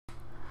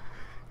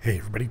Hey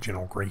everybody,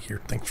 General Gray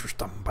here. Thanks for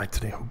stopping by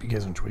today. Hope you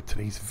guys enjoyed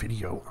today's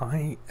video.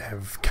 I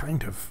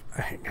kind of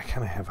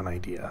have an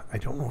idea. I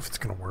don't know if it's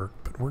going to work,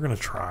 but we're going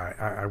to try.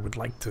 I would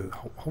like to,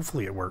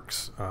 hopefully it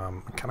works. I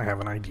kind of have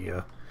an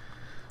idea.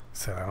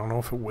 So I don't know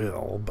if it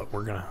will, but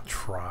we're going to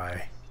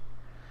try.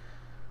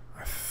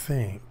 I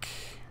think...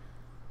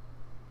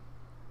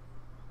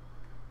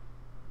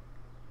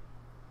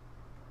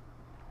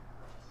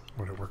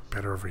 Would it work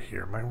better over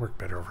here? It might work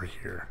better over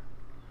here.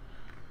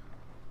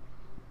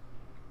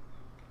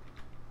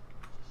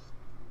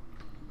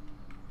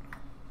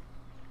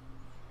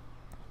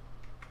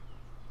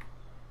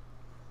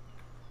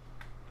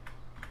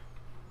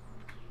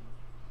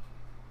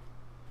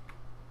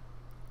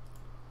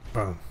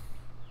 Boom.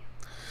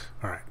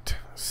 Alright,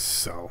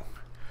 so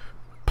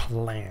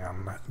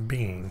plan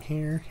being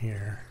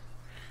here,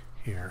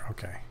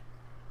 okay.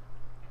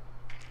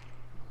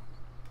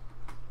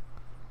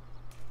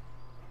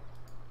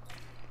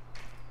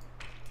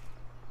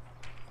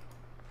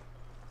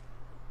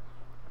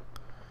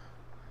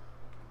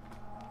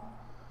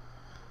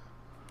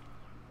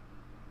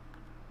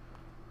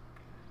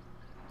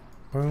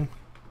 Boom.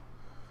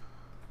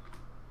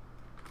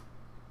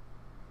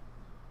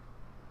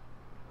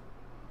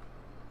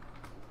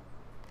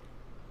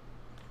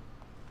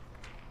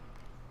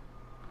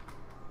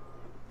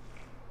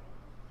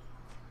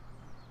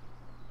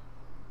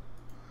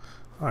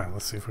 Alright,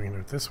 let's see if we can do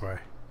it this way.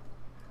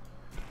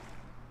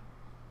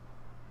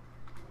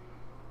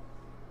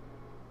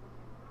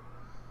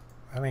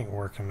 That ain't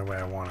working the way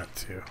I want it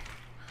to.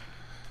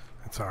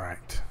 That's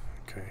alright.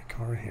 Okay,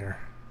 come over here.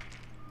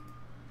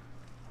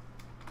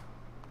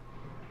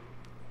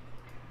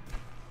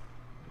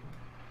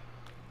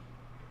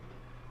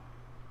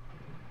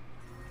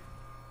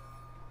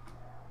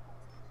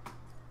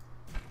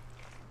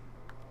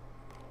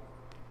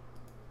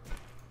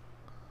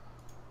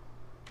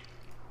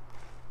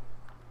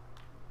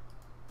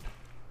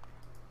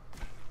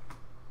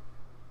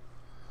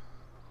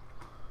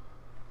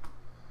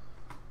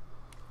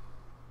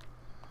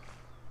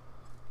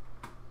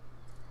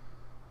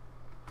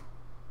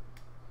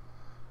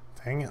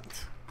 Dang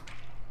it.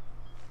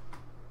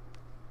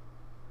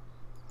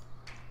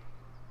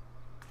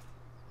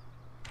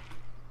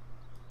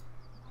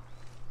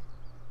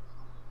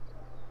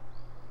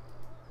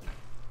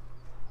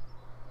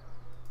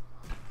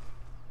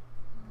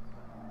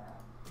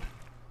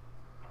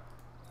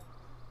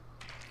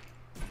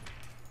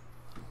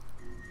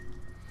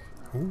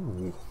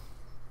 Ooh.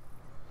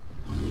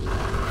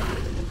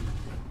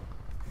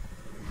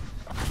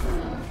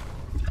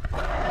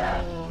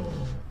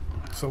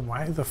 So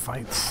why are the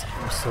fights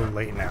so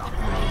late now?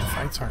 I mean, the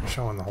fights aren't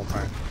showing the whole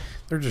time.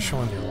 They're just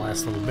showing you the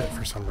last little bit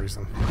for some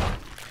reason.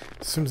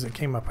 As soon as it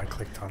came up, I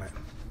clicked on it.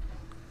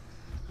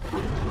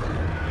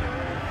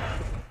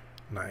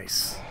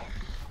 Nice.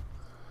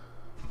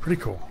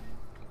 Pretty cool.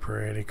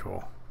 Pretty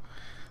cool.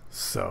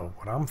 So,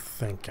 what I'm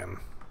thinking...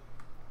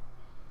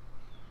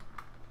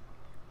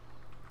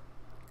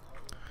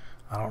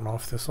 I don't know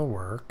if this will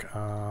work.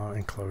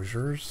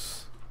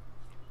 Enclosures...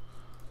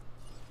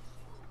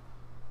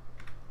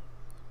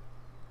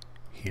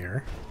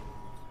 Here,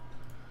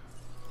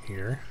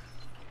 here,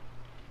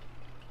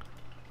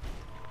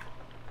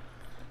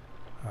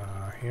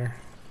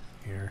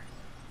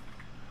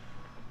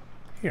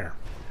 here.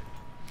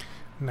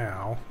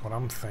 Now, what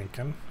I'm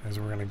thinking is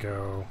we're going to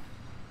go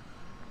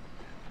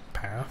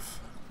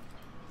path.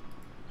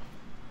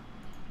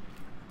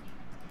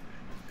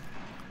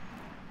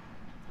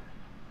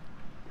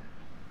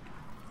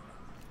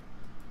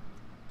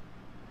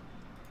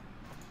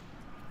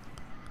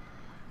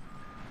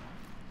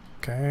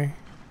 Okay.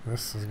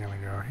 This is going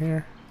to go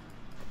here.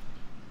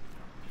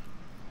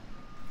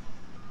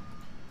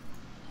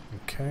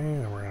 Okay,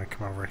 then we're going to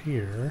come over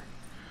here.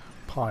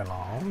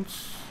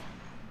 Pylons.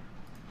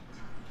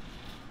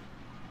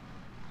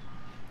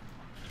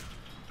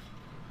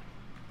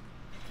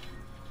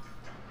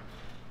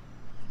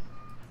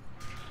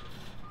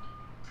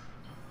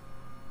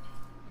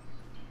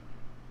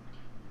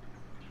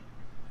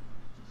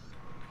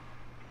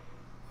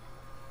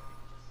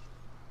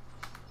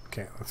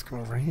 Okay, let's come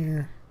over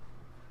here.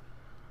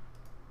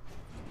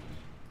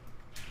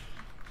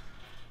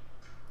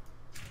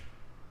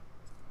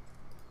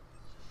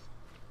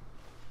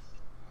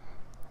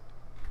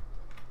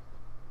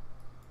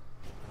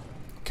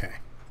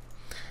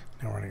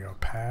 Now we're going to go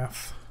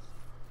path.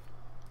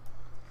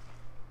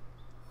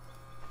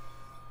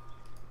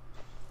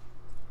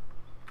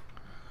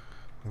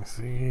 Let's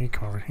see,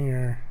 come over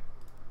here.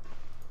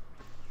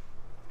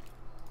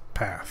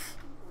 Path.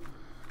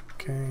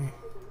 Okay.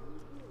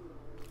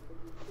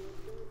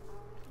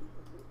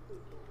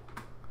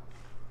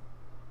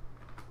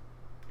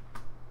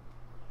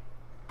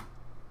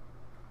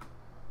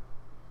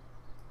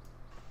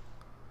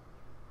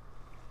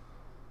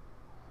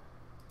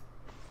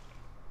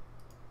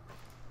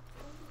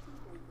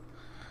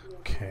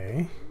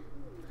 Okay,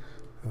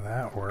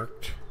 that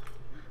worked.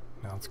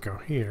 Now let's go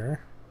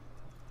here.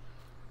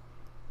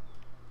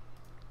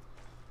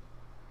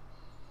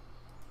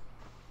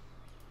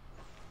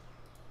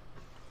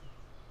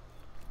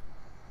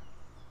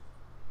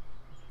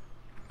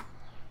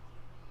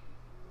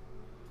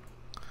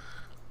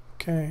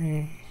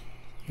 Okay,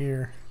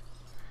 here,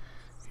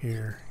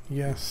 here,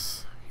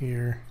 yes,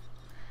 here,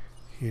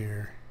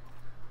 here.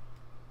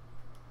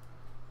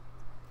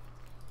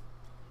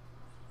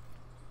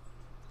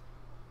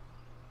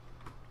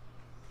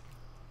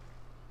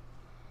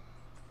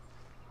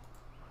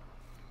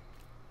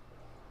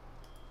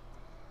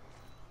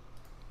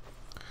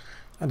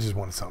 I just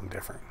wanted something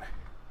different. I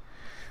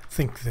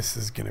think this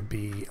is going to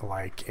be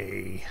like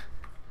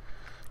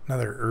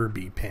another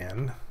Irby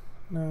pen.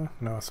 No,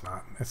 it's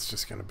not. It's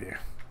just going to be a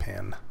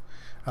pen.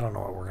 I don't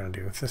know what we're going to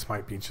do. This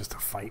might be just a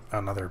fight,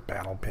 another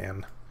battle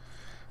pen.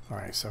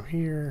 Alright, so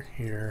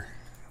here,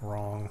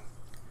 wrong.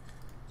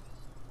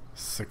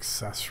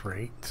 Success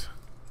rate.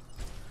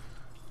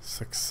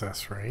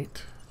 Success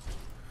rate.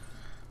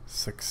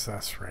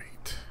 Success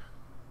rate.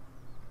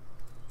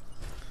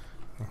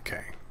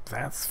 Okay,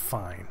 that's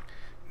fine.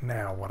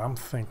 Now, what I'm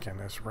thinking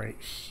is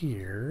right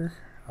here.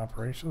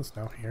 Operations?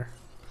 No, here.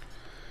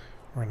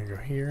 We're going to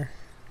go here.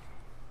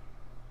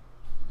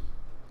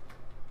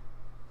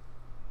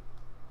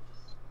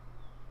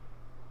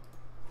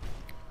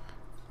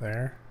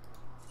 There.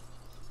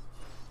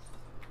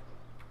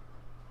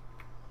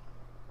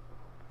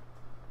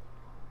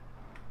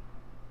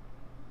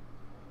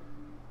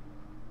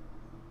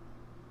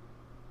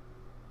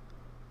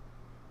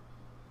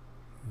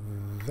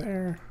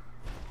 There.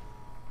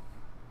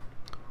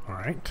 All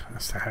right,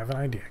 I have an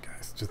idea,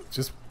 guys.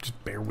 Just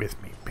bear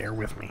with me. Bear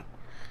with me.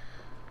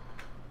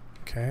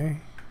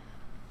 Okay.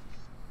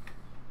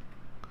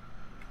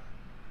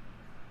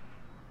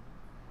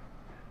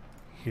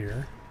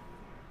 Here.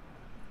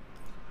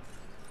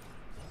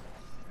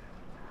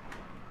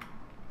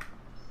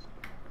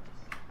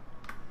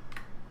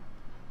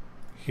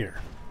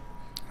 Here.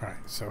 All right,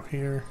 so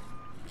here,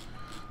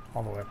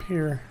 all the way up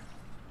here.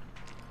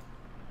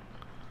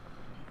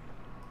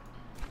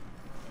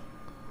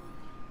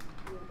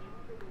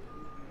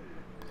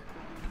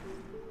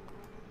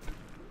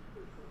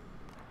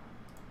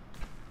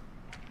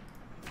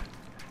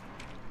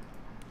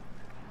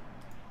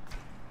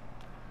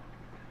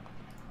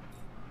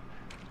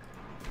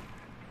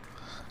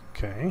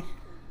 Okay.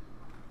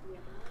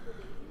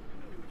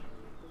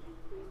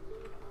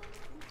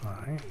 All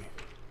right.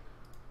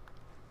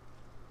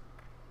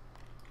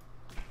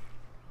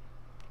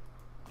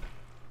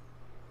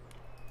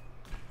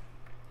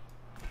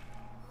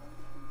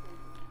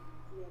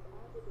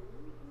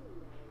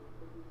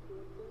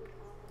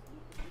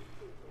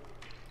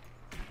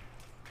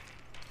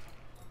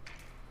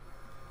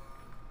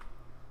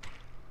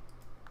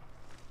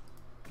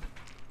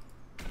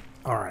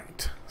 All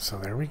right. So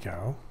there we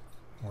go.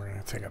 We're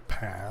going to take a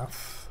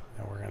path,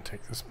 and we're going to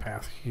take this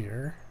path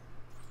here.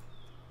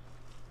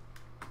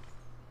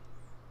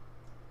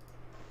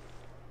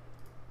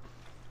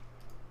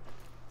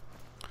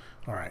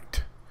 All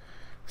right,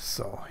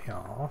 so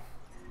y'all,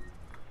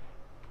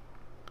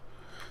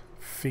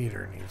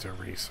 feeder needs a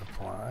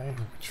resupply.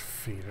 Which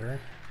feeder?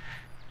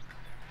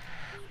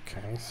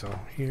 Okay, so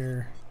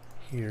here,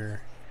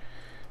 here,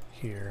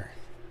 here.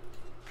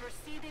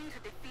 Proceeding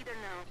to the feeder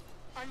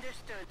now.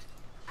 Understood.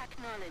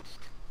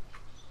 Acknowledged.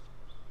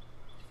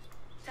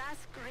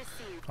 Task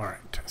received. All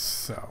right,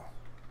 so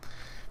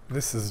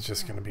this is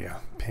just going to be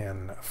a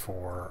pen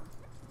for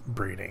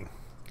breeding.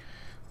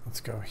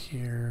 Let's go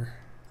here.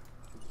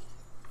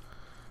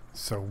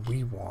 So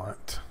we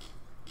want,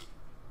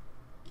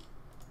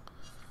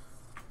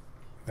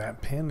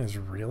 that pen is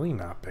really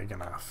not big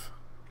enough.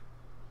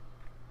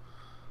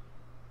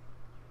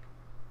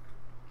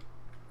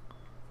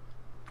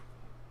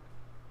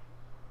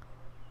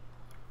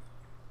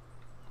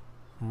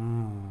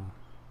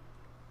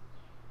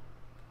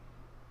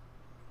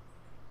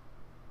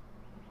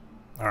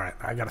 Alright,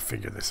 I gotta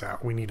figure this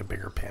out. We need a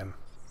bigger pen.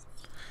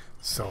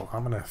 So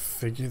I'm gonna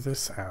figure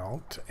this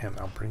out and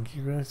I'll bring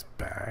you guys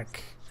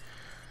back.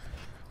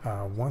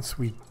 Once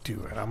we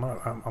do it, I'm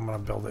gonna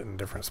build it in a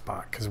different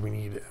spot because we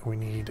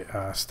need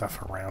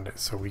stuff around it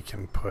so we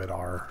can put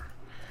our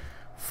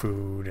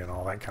food and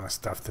all that kind of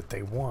stuff that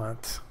they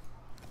want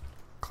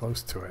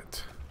close to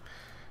it.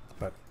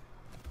 But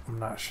I'm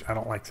not sure. I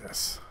don't like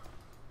this,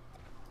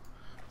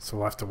 so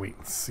we'll have to wait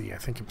and see. I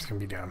think it's gonna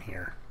be down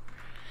here.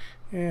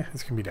 Yeah,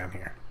 it's gonna be down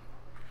here.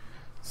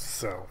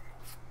 So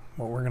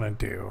what we're gonna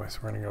do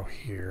is we're gonna go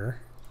here,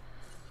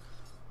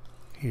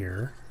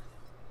 here.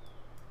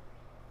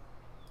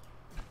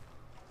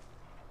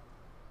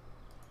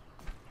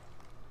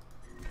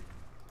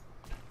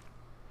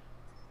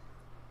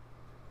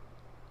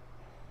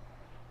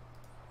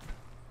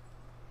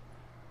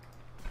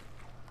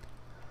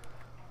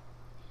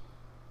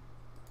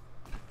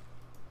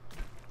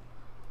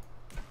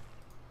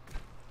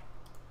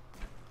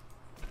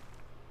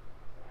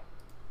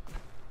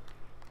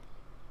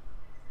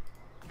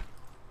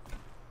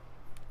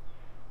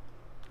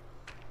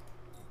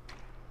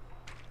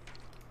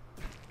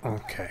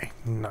 Okay,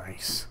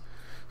 nice.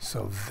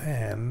 So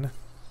then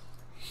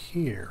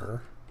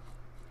here,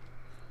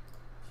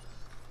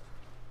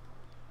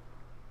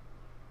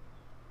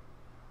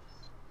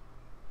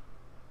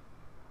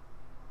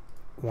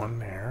 one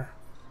there,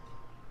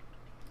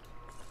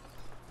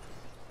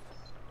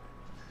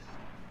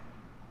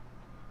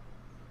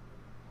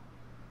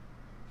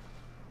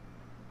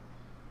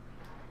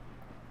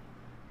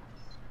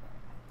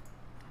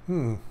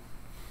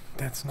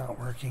 That's not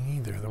working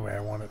either the way I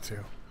want it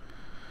to.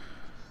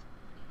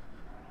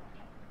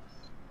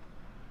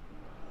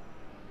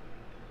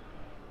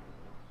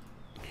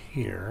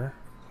 Here.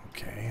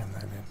 Okay, and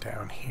then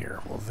down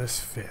here. Will this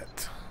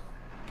fit?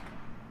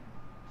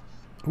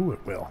 Ooh,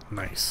 it will.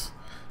 Nice.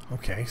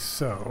 Okay,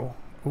 so...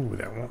 Ooh,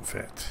 that won't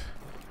fit.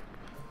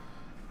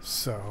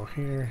 So,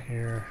 here,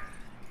 here,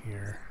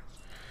 here,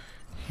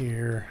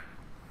 here.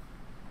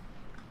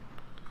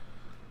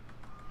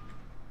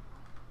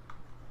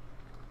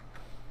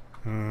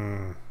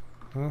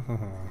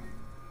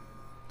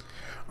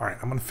 Alright,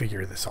 I'm going to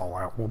figure this all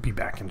out. We'll be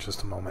back in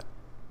just a moment.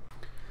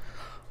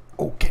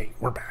 Okay,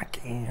 we're back,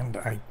 and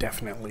I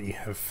definitely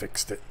have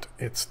fixed it.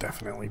 It's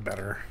definitely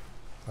better.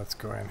 Let's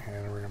go ahead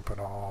and we're going to put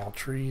all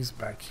trees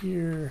back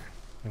here.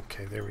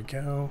 Okay, there we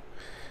go.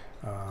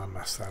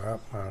 Mess that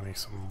up. I need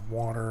some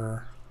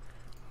water.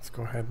 Let's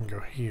go ahead and go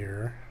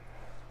here.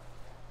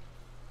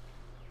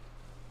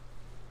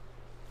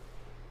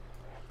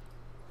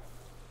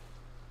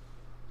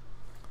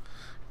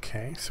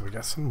 Okay, so we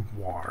got some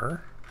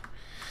water.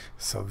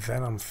 So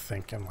then I'm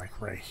thinking like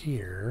right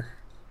here.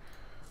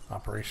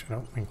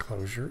 Operational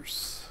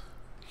enclosures.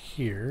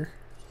 Here.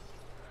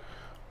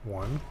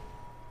 1.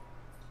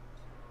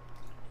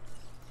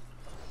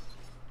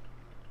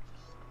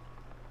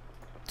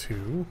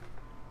 2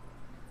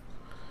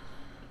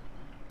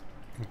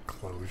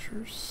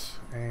 enclosures,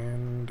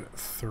 and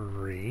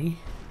 3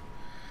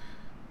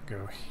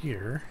 go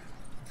here.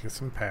 Let's get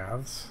some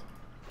paths.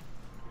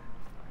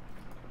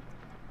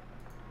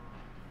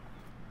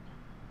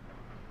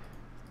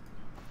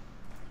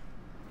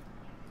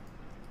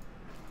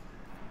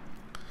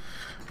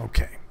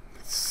 Okay,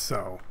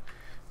 so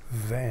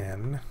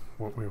then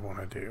what we want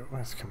to do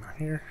is come out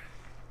here.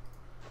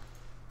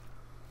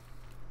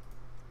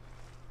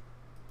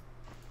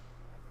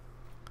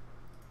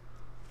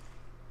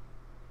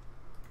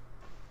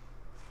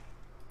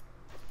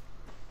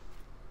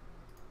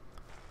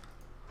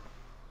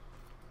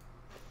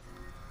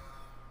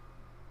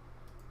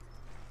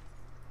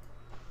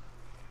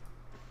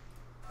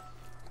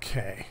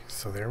 Okay,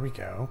 so there we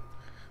go.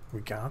 We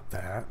got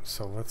that.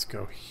 So let's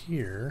go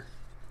here.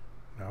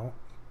 No.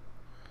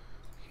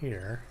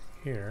 Here.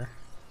 Here.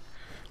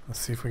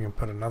 Let's see if we can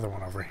put another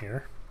one over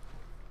here.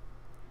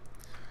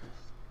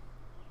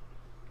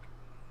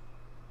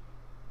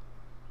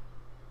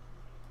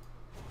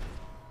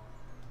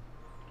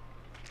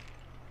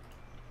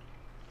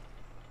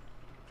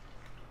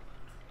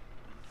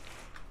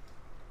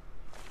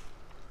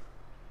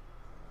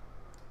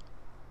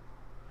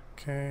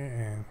 Okay,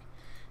 and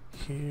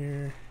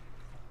here.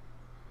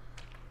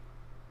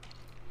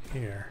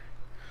 Here.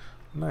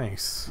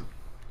 Nice.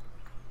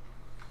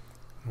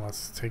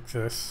 Let's take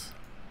this.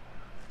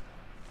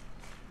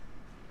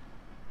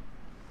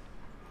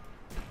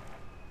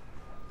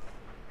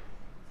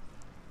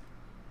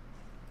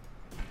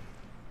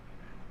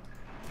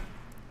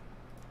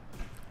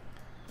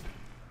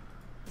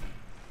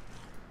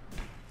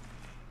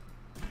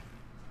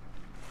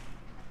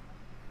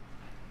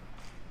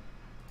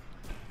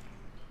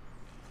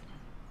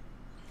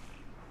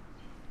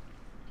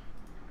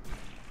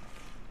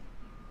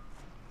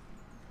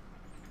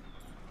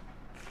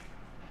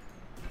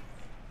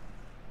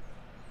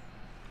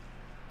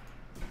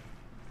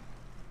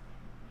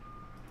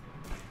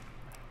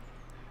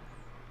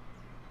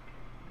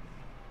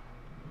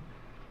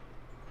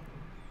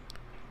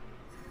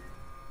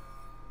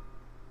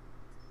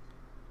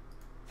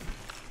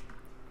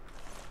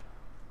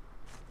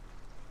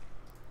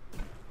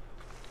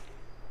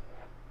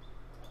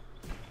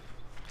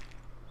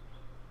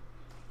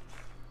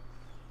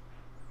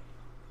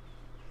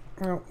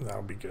 Well,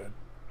 that'll be good.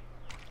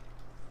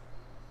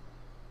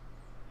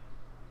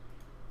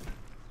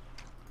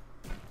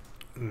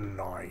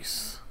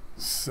 Nice.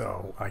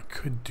 So I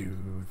could do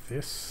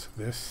this,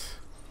 this,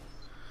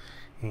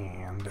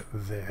 and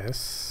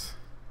this.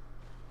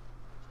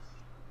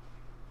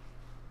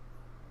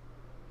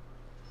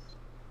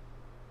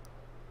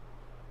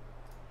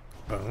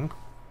 Boom.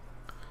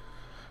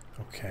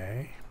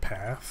 Okay,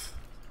 path.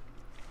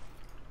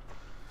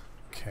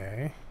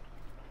 Okay.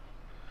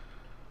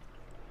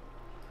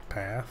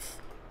 Path.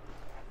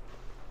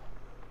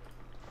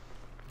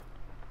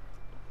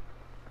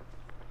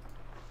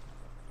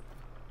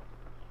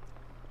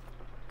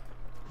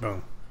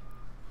 Boom.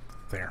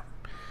 There.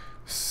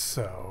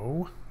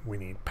 So we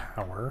need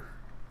power.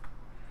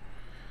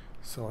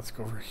 So let's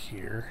go over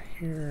here.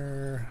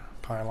 Here.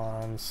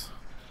 Pylons.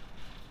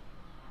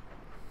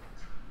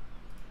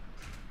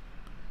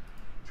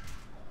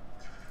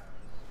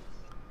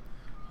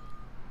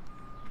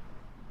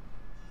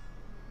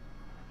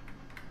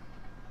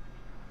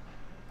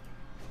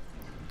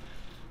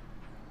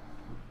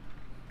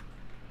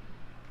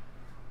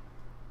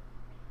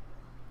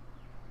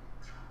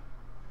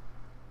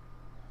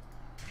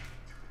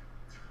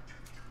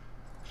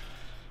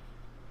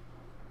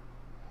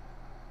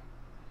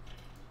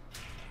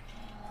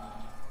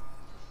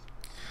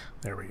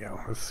 There we go.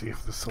 Let's see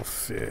if this will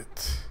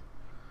fit.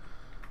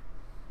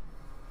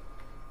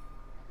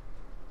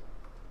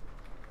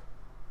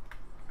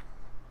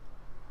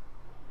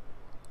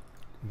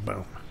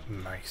 Boom.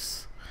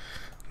 Nice.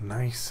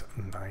 Nice,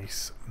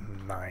 nice,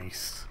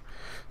 nice.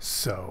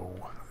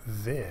 So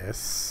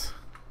this,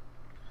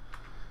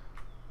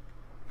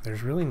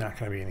 there's really not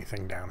going to be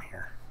anything down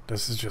here.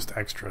 This is just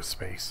extra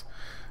space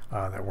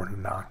that we're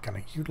not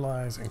going to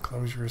utilize.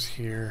 Enclosures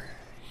here,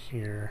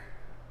 here.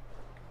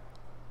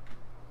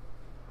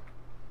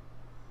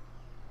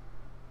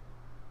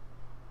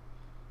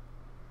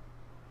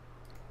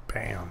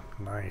 Bam,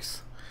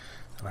 nice.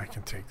 And I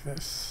can take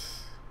this.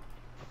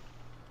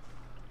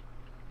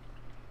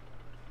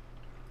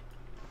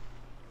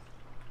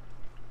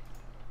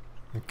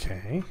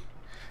 Okay.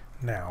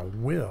 Now,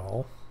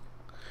 will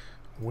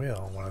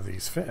one of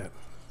these fit?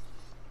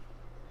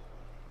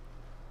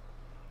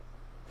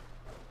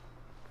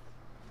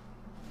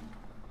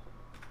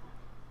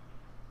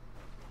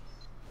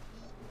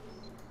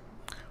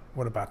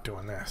 What about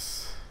doing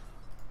this?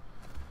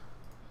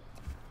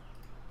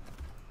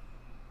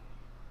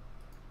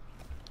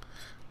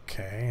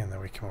 Okay, and then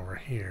we come over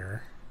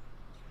here,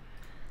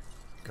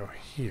 go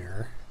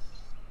here.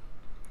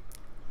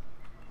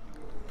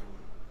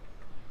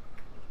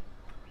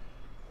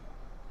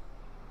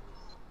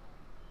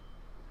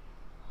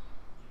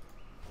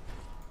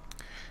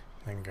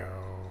 Then go,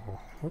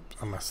 whoops,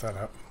 I messed that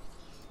up.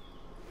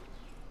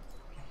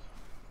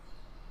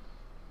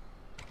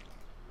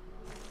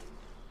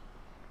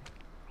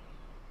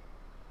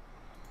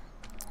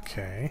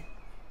 Okay,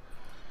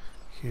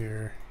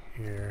 here,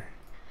 here,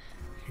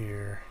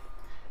 here,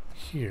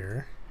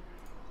 here.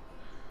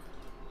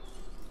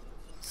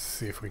 Let's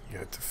see if we can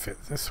get it to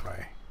fit this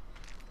way.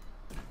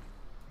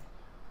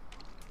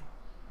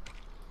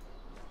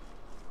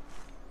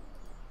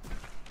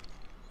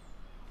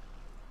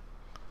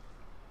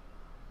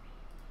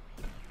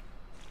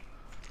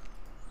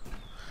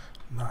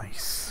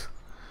 Nice.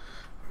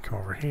 Come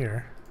over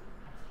here.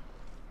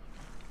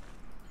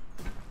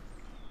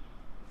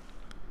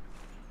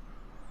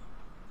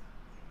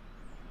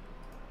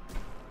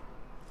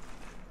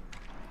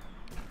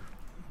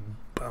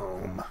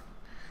 Boom.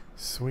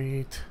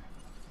 Sweet,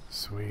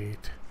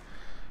 sweet,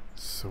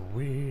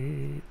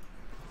 sweet.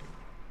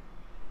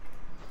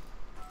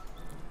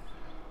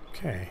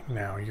 Okay,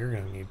 now you're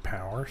going to need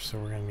power, so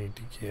we're going to need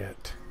to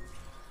get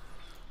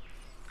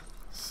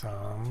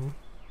some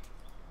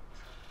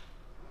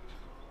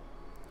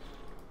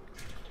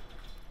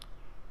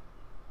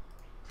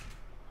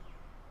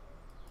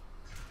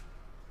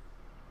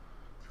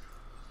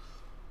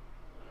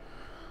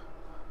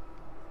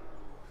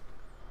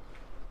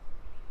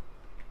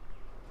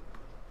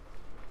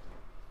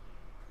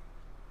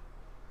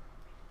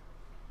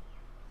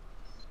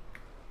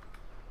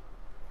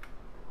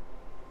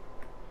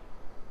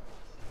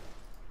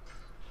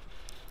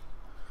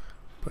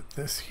put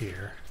this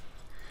here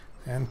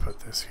and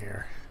put this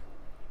here.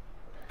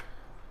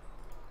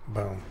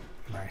 Boom.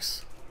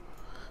 Nice.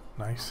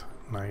 Nice,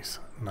 nice,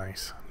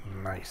 nice,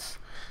 nice.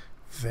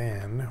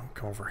 Then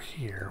come over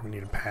here. We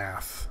need a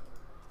path.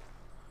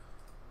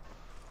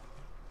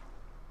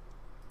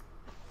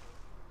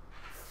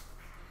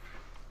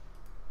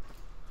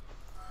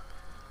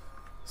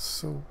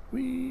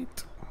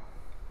 Sweet.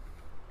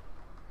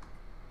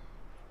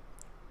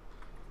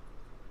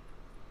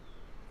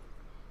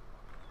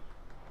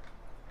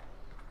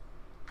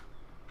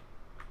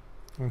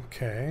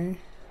 Okay.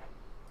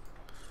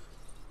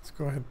 Let's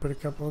go ahead and put a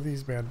couple of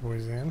these bad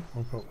boys in.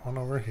 We'll put one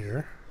over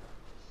here.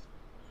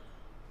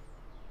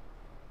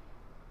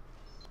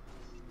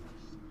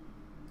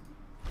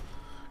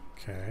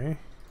 Okay.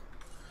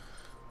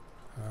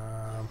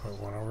 Put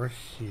one over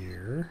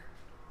here.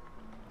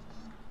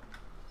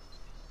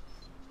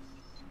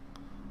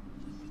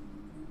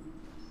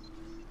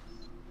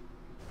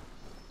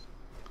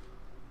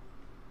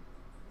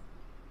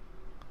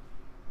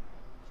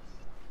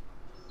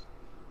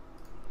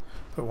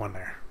 Put one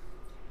there.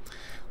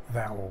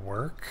 That will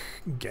work.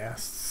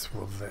 Guests,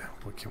 will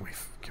what can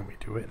we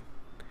do it?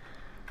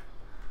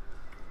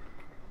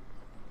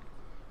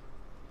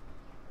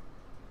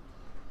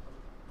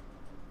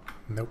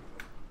 Nope.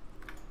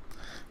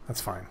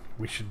 That's fine.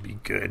 We should be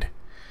good.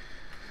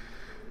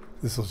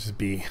 This will just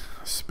be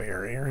a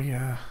spare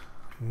area.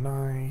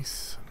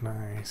 Nice,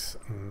 nice,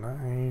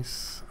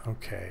 nice.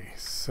 Okay,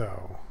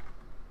 so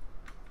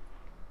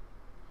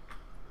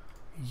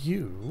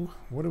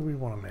what do we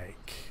want to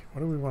make?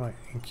 What do we want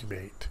to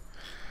incubate?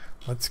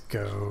 Let's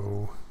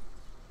go.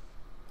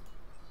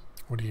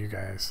 What are you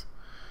guys?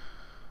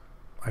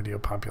 Ideal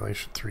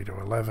population 3 to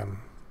 11.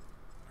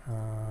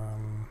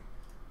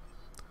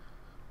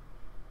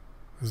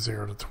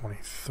 0 to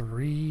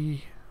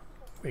 23.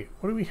 Wait,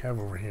 what do we have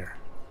over here?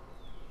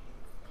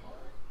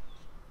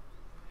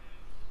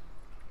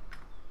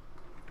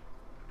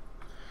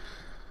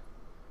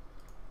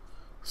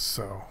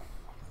 So,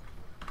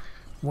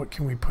 what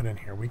can we put in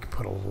here? We can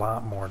put a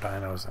lot more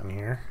dinos in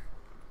here.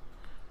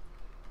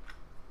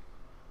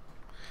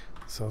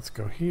 So let's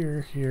go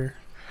here, here.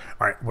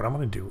 All right, what I'm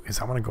going to do is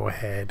I'm going to go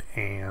ahead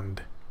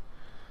and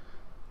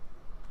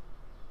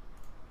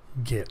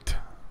get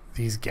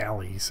these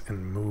galleys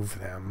and move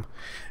them,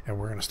 and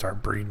we're going to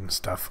start breeding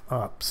stuff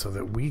up so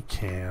that we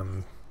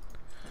can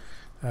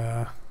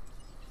Understood.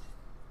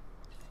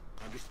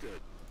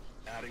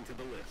 Adding to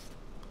the list.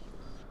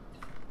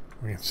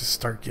 We're going to just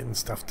start getting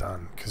stuff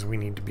done because we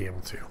need to be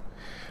able to.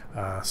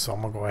 So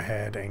I'm going to go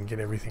ahead and get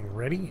everything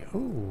ready.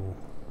 Ooh.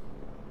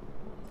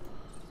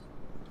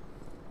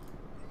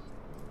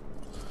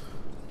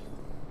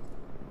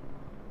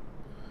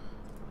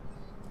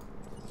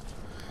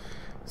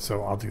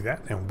 So I'll do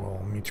that and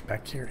we'll meet you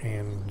back here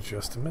in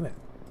just a minute.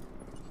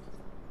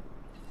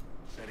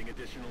 Setting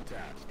additional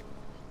task.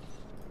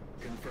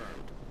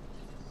 Confirmed.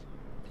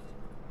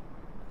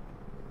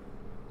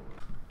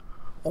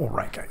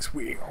 Alright guys,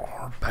 we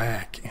are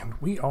back and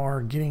we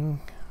are getting,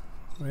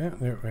 well,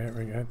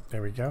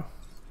 there we go.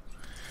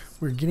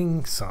 We're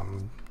getting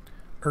some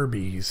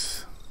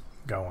herbies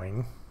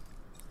going.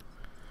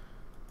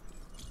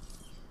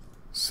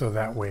 So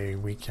that way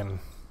we can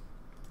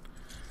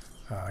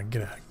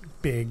get a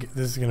big,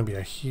 this is going to be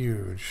a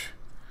huge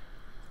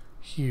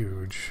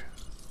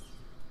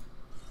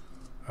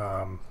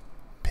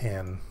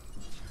pen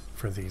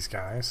for these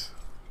guys.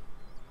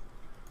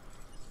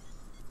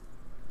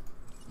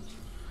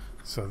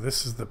 So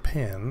this is the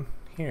pin.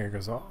 Here it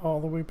goes all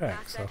the way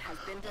back. So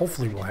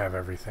hopefully we'll have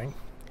everything.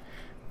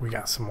 We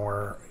got some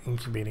more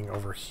incubating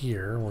over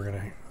here. We're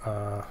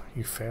gonna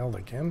you failed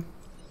again,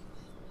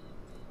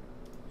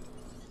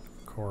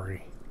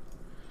 Corey.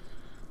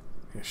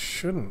 It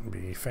shouldn't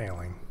be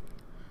failing.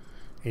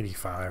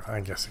 85,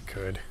 I guess it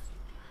could.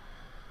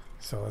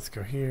 So let's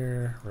go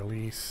here,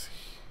 release,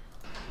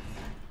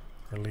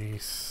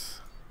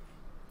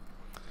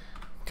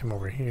 come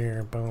over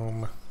here,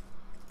 boom,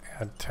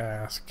 add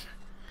task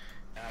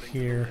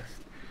here.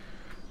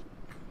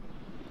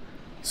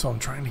 So I'm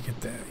trying to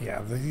get that.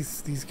 Yeah,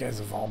 these guys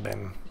have all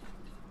been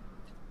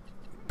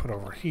put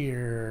over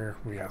here.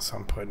 We got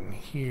some put in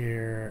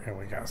here, and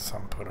we got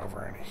some put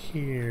over in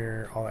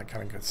here. All that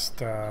kind of good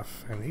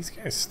stuff. And these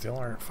guys still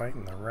aren't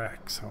fighting the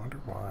Rex. I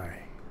wonder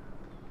why.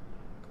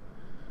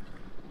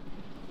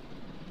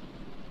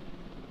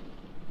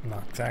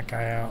 Knock that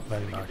guy out,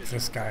 then knock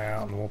this guy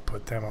out, and we'll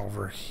put them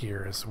over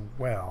here as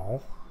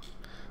well.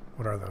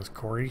 What are those,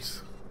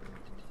 Corys?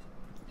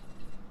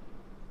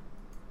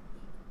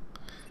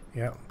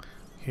 Yep,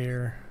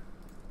 here.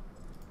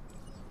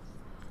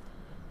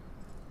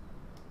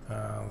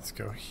 Let's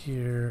go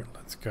here.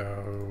 Let's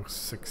go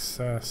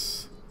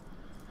success.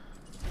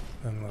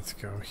 Then let's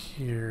go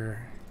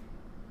here.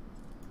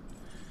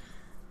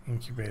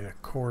 Incubate a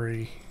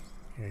Cory.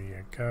 Here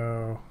you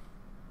go.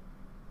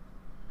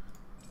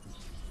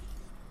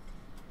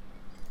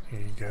 Here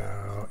you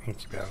go.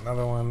 Incubate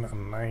another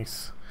one.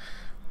 Nice.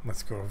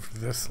 Let's go over to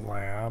this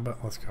lab.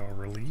 Let's go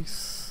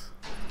release.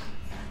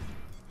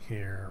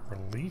 Here,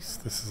 release.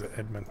 This is an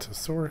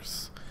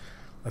Edmontosaurus.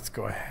 Let's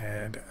go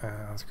ahead.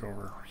 Let's go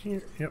over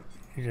here. Yep,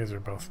 you guys are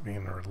both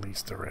being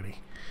released already.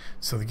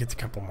 So they get a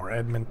couple more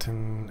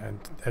Edmonton and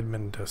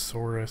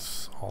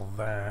Edmontosaurus, all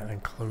that,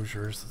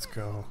 enclosures. Let's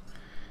go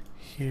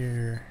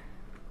here,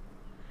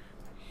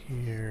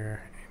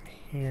 here, and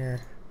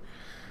here.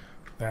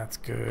 That's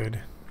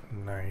good.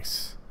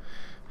 Nice.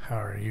 How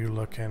are you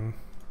looking?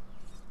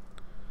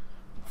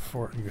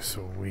 For you,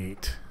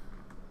 sweet.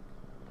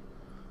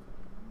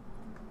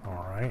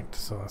 Alright,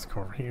 so let's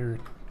go over here,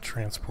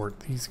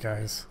 transport these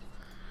guys.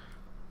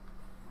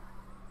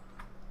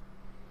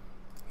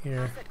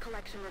 Here. Asset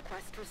collection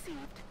request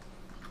received.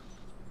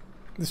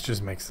 This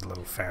just makes it a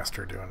little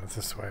faster doing it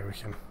this way. We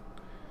can.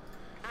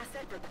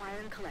 Asset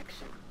requiring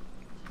collection.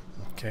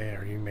 Okay,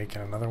 are you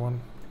making another one?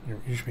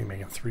 You should be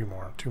making two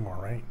more,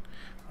 right?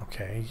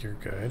 Okay, you're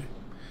good.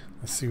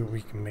 Let's see what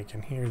we can make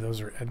in here. Those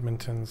are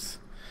Edmontons.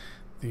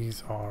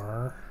 These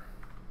are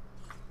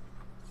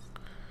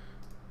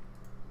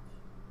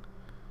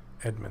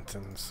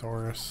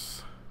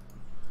Edmontosaurus.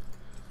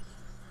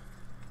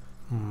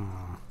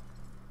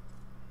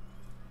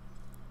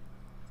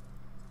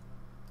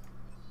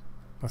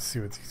 Let's see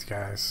what these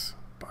guys.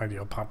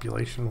 Ideal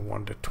population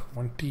 1 to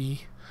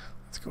 20.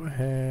 Let's go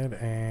ahead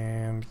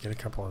and get a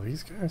couple of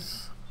these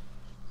guys.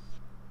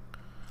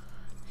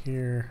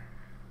 Here.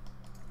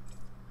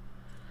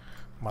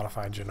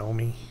 Modify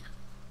genome.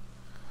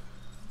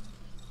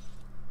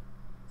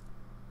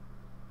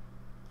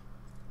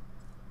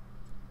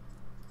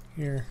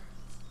 Here.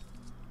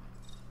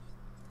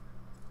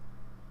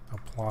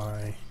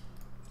 Apply.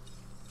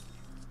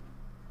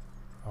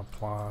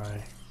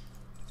 Apply.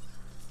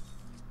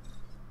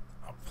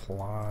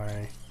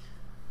 Apply.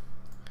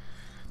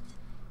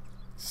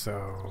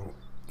 So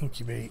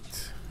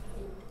incubate.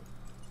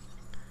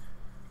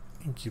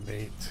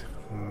 Incubate.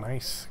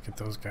 Nice. Get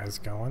those guys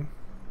going.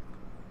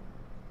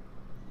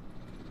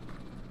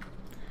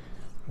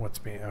 What's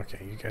being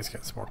okay? You guys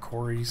got some more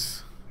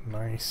Corys.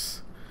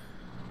 Nice.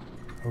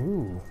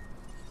 Ooh.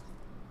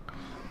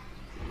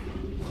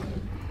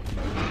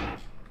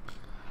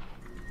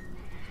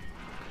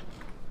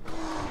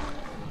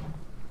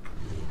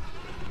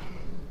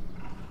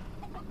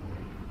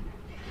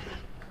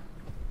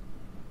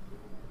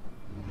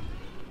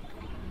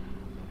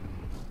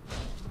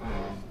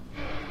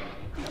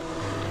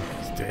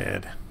 He's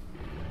dead.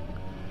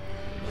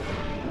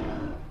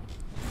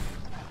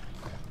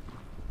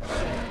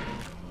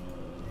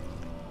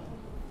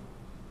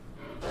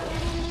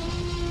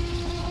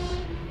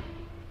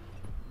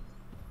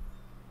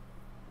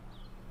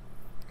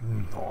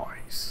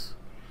 Nice.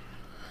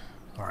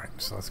 Alright,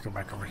 so let's go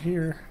back over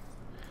here.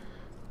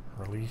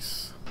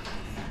 Release.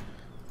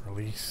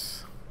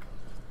 Release.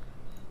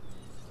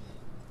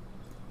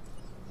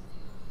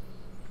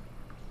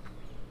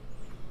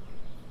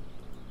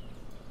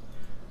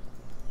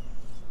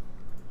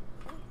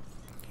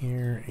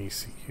 Here,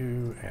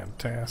 ACU, add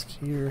task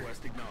here.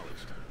 Request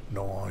acknowledged.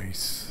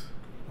 Nice.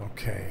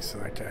 Okay, so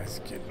that guy's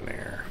getting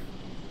there.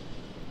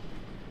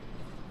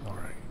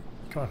 Alright.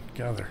 Come on,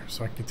 get out of there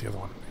so I can get the other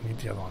one. I need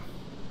the other one.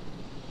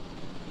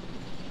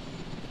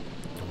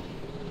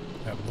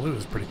 That blue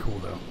is pretty cool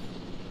though.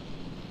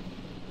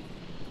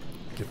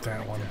 Get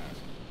that one.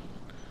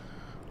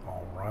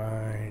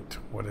 Alright.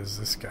 What is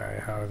this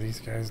guy? How are these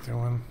guys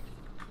doing?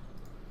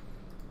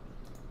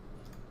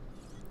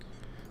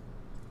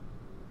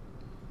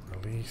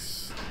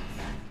 Release.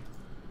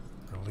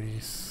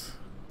 Release.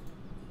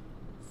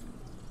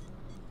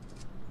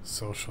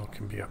 Social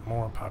can be up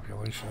more.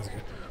 Population is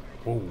good.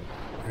 Whoa,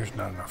 there's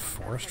not enough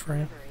forest for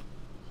him?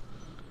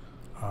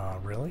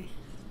 Really?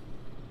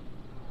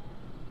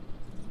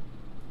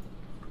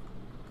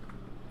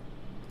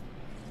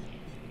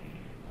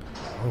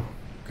 Oh,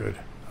 good.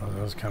 I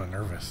was kind of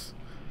nervous,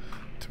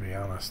 to be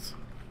honest.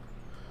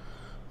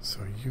 So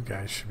you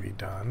guys should be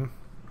done.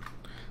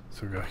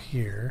 So we go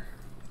here.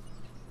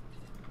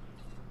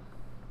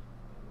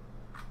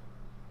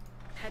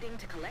 Heading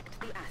to collect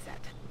the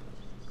asset.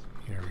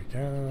 Here we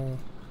go.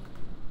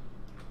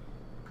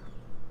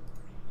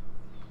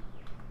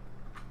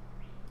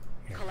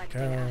 Here we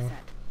Collecting go.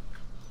 asset.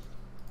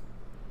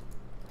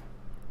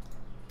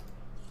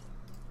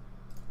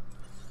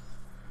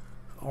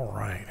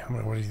 Alright,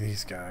 what are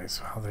these guys?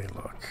 How they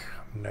look?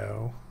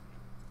 No.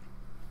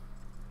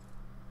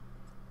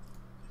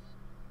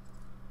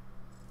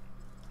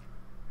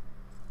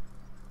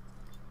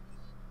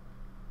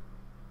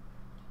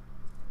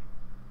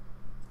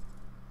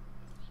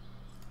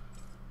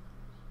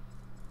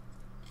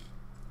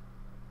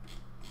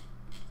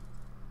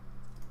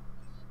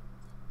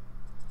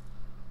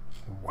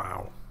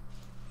 Wow.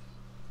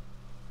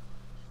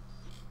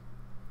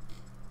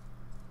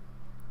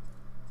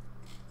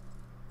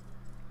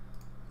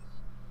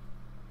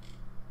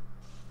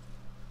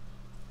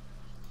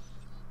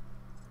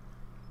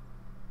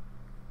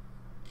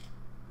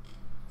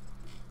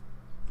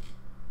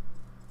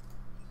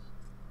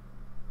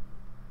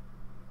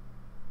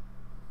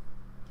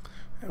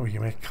 And we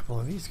can make a couple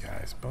of these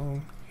guys.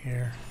 Boom.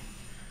 Here.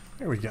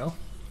 There we go.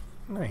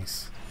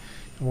 Nice.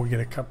 And we'll get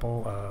a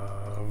couple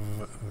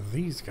of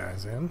these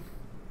guys in.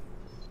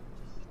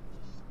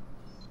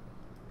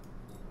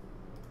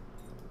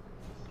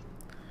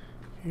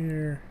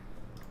 Here.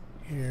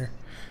 Here.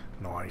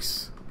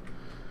 Nice.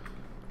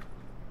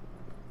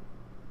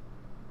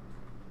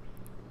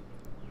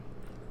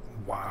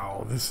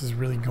 Wow, this is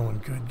really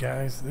going good,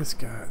 guys.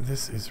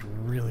 This is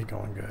really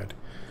going good.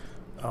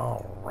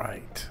 All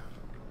right.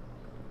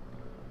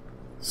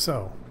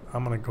 So,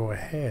 I'm going to go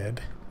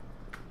ahead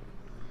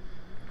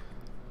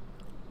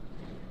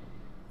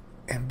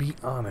and be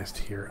honest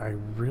here. I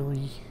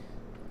really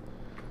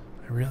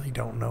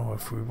don't know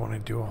if we want to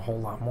do a whole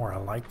lot more. I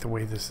like the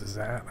way this is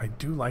at. I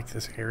do like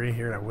this area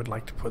here. I would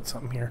like to put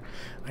something here.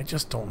 I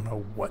just don't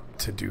know what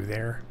to do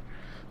there.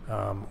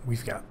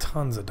 We've got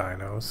tons of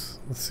dinos.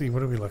 Let's see,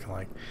 what are we looking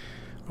like?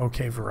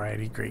 Okay,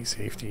 variety, great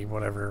safety,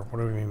 whatever. What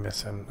are we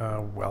missing?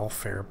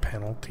 Welfare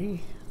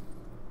penalty.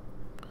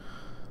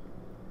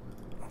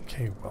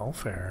 Okay,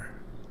 welfare.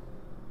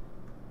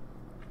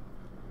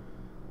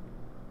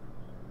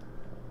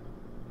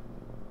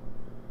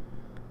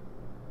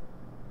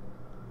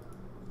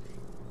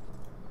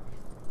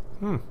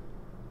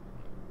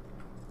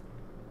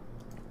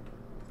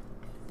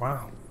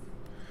 Wow.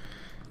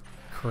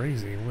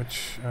 Crazy.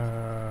 Which,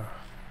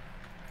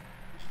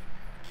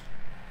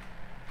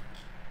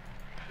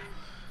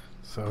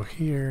 so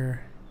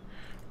here,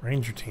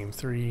 Ranger Team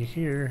 3,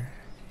 here.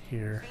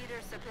 Feeder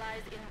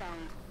supplies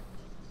inbound.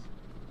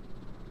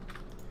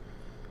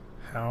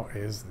 How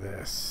is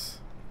this?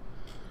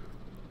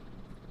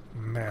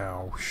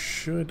 Now,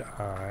 should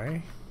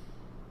I?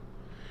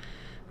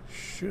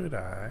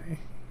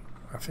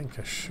 I think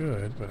I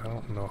should, but I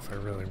don't know if I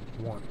really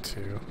want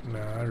to. No,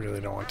 I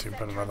really don't want to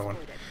put another one.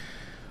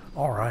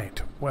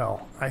 Alright,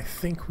 well, I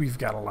think we've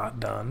got a lot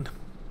done.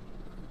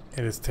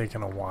 It has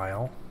taken a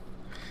while.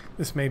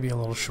 This may be a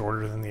little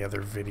shorter than the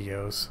other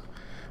videos,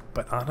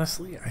 but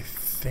honestly, I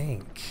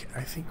think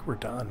we're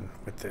done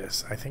with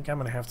this. I think I'm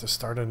going to have to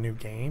start a new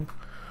game,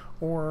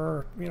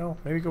 or, you know,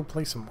 maybe go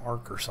play some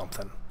Ark or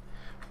something.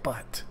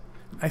 But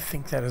I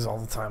think that is all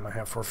the time I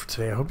have for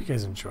today. I hope you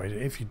guys enjoyed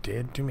it. If you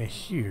did, do me a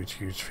huge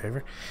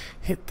favor.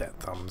 Hit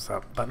that thumbs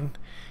up button.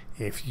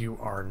 If you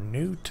are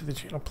new to the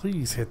channel,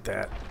 please hit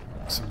that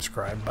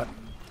subscribe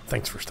button.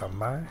 Thanks for stopping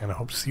by, and I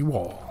hope to see you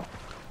all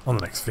on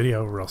the next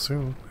video real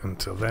soon.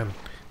 Until then,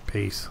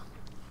 peace.